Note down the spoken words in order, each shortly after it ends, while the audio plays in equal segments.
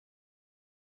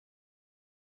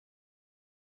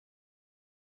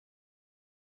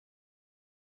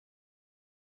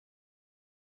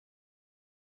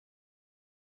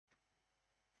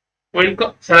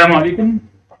Welcome. Assalamu alaikum.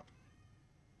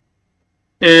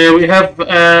 We have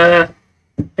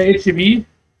HB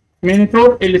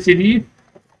monitor LCD.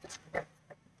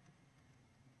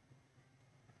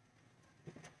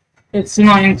 It's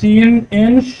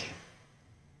 19-inch.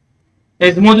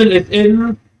 Its model is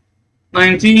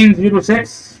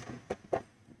L1906.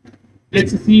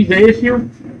 Let's see the issue.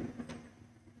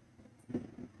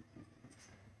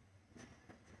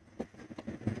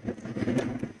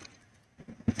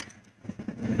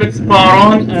 Let's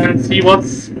power on and see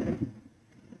what's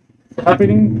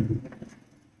happening.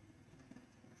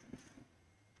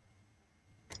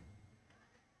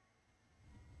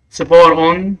 It's power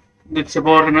on. Let's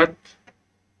power nut.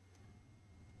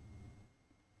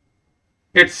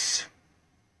 It's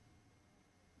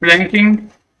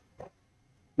blinking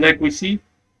like we see.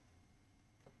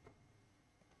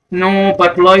 No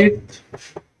backlight.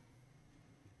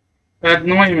 Had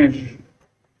no image.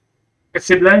 It's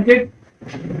blanket.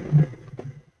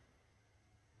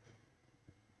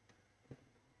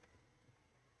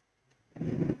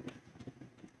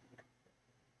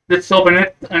 Let's open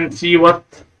it and see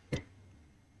what's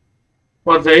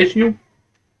the issue.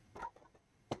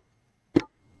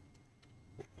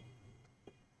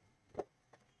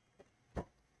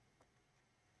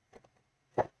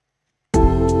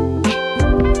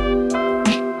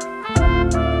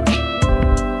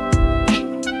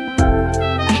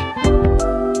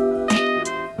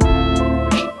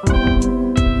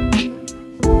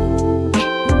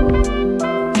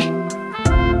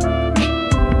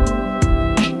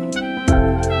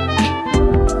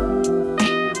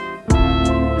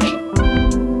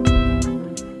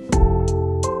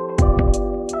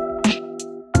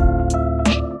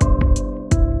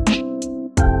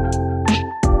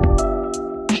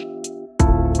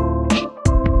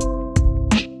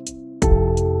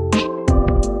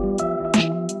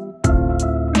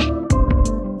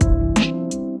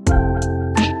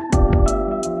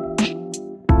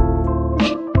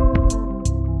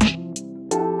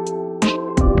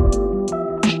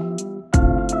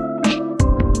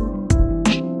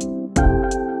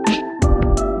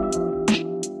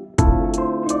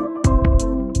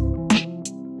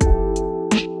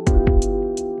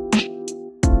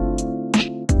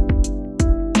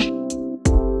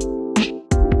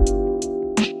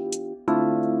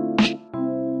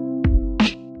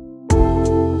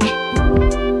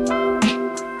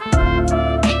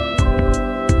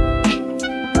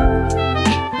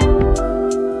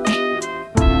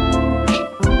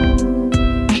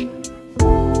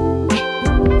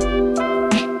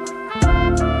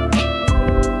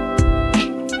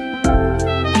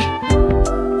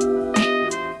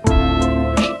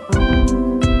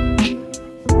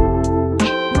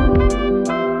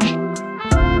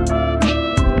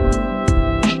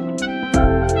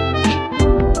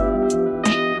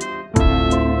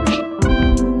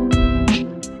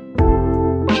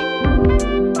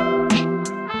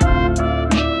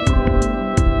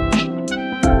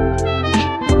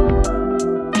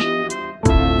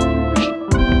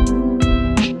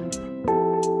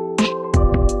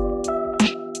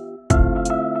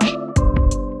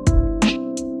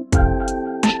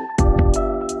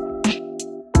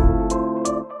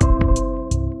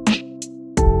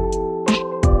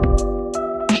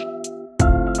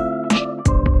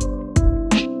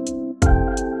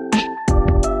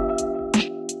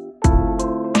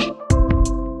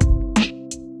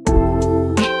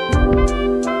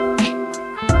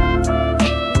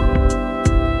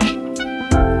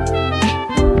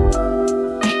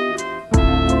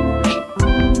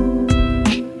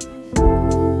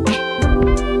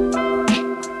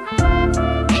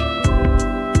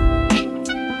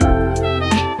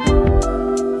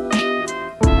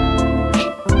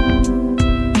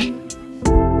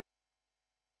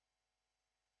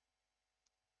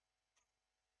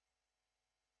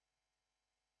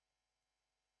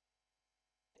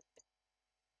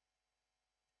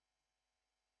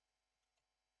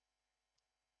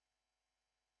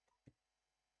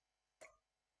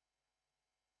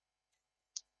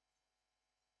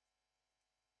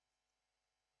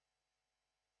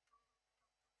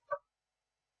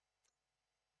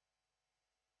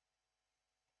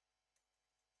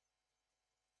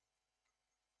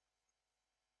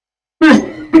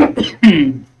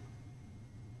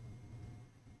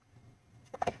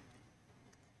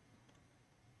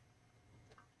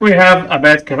 We have a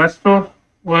bad capacitor.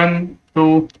 One,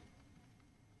 two.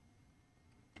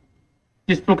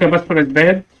 This two capacitor is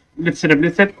bad. Let's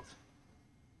replace it.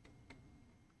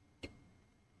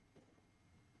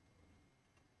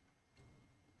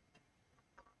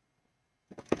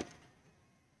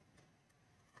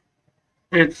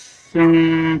 It's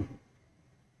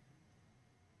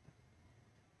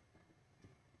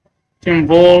 10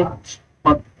 volt,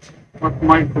 but not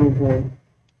microvolt.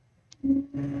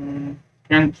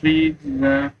 Can't read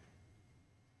the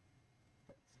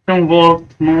 10 volt,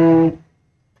 no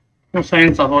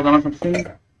science about another thing.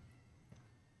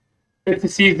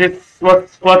 Let's see this what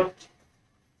is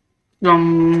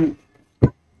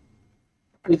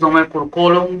the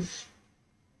microcoulomb.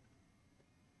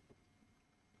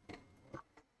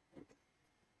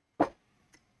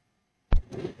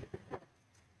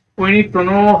 We need to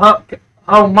know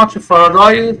how much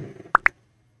Faraday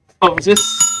of this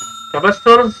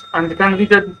capacitors, and can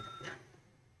read it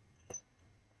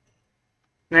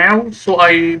now. So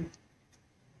I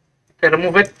can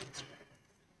remove it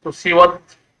to see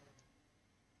what's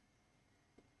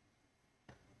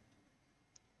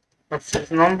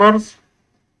its numbers.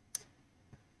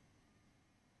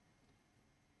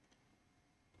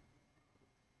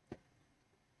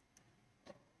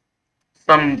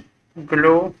 Some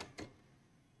glue.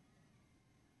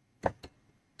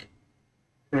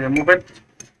 Remove it.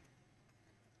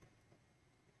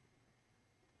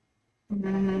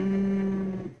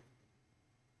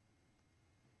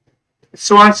 It's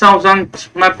 1000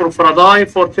 microfarad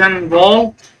for 10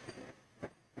 volt.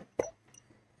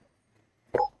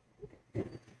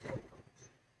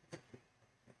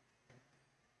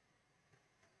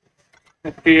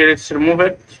 Okay, let's remove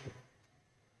it.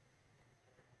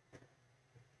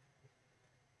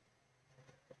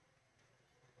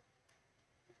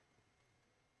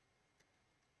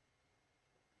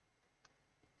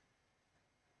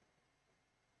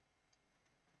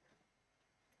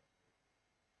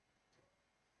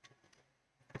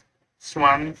 This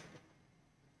one.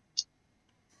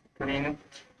 Clean it.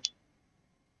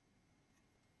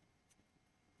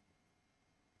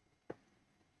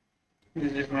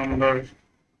 This is number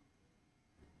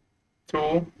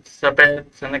 2. The bed,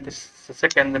 the next, the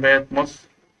second bed, most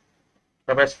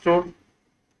capacitor.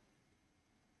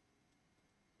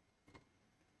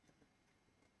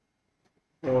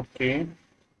 Okay.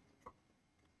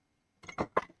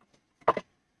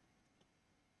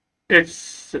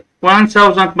 It's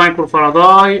 1000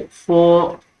 microfarad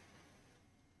for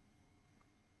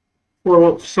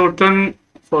certain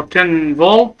for 10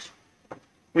 volt.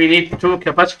 We need 2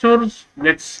 capacitors.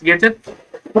 Let's get it.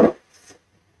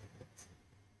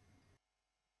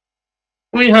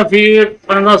 We have here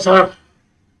another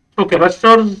 2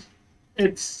 capacitors.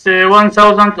 It's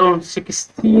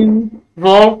 1016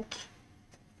 volt.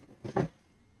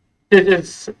 It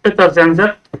is better than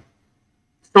that.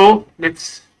 So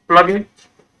let's plug it.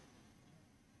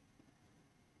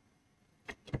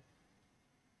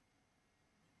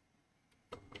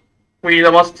 We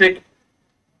must take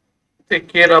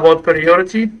care about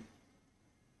priority.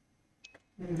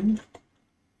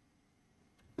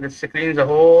 Let's clean the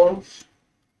holes.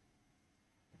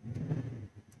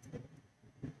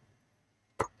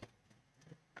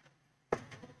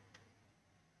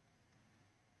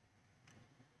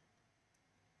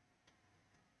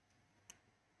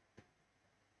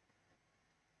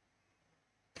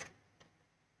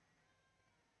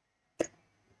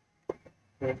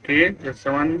 Okay, that's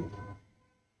the one.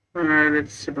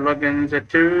 Let's plug in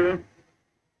the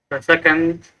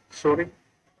second, sorry.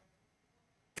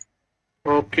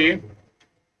 Okay.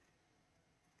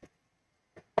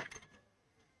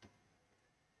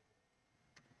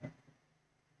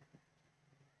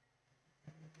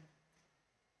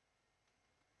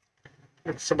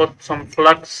 Let's put some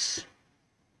flux.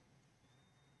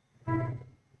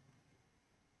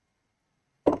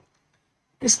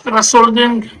 Extra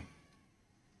soldering.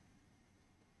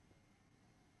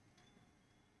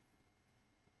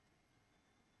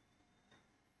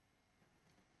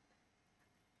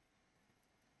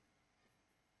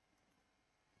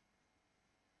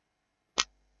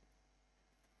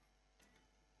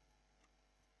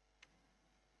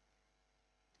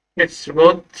 It's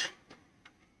good.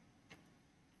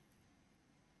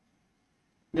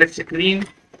 Let's clean.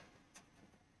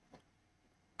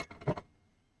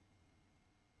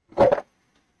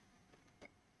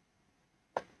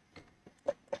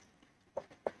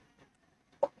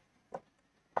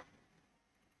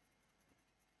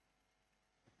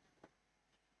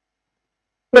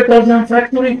 Better than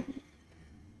factory.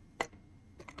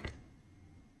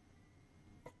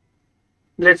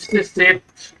 Let's test it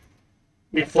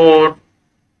before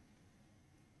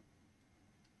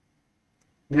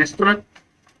install it.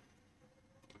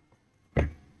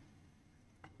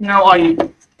 Now if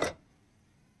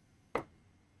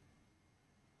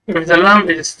the lamp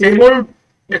is stable,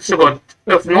 it's good.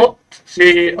 If not,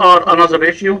 they are another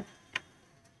issue.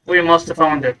 We must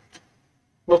find it.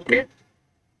 Okay.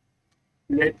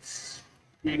 Let's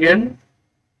begin.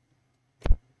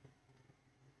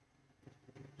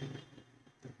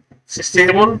 It's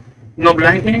stable, no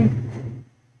blanking.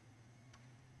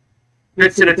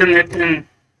 Let's return it in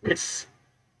its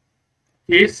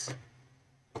case.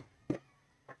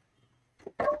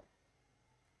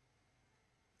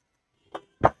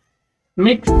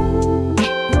 Make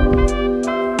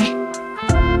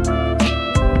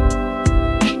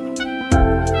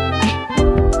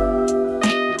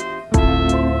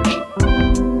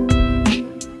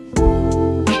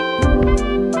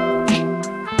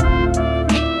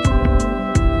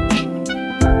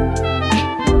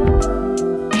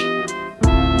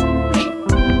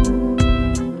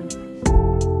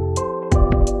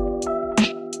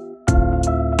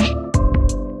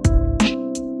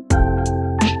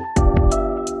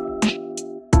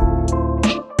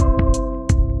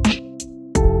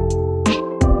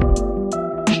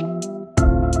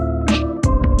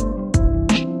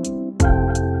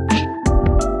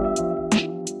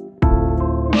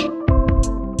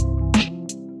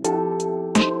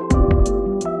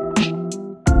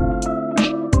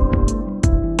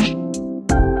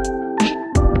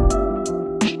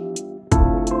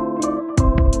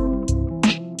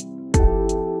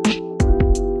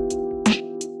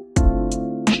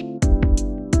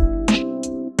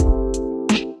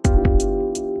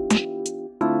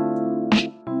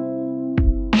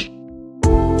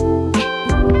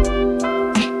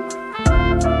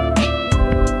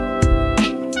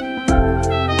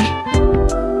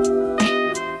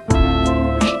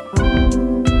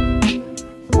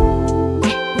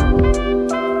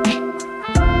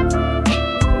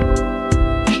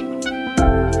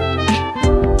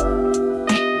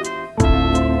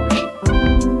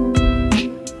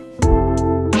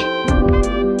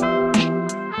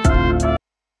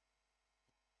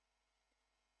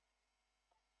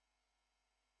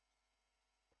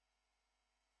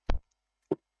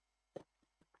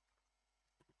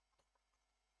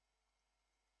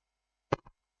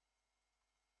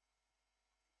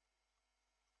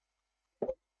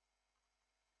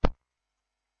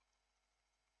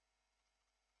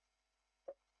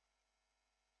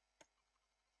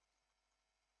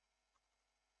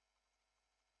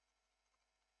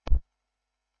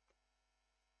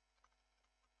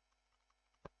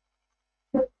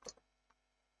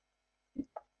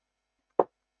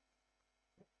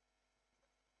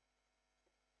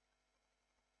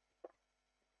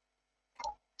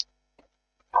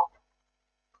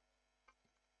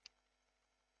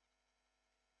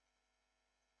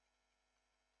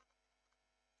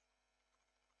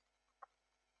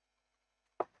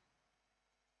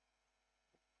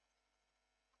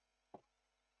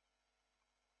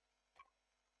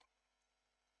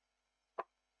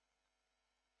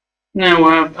now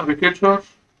we have applicator.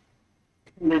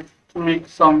 Let's make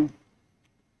some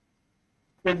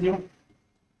video.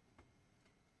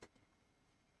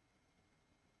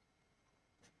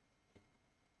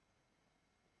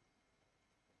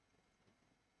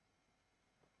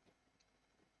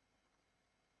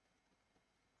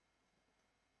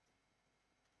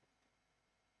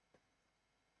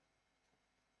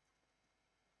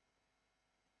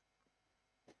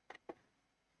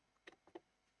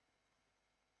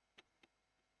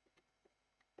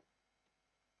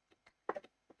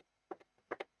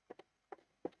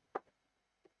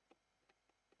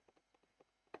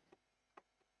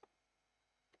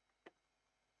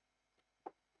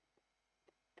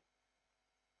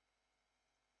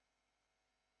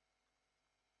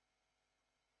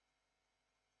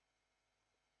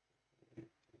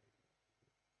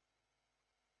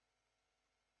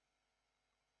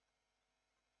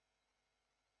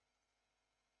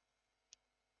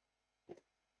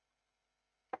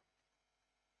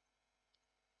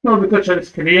 Now the picture is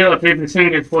clear,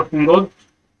 everything is working good.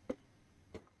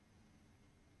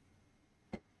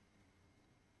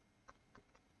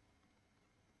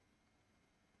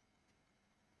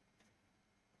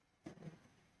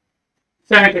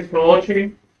 Thank you for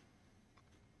watching.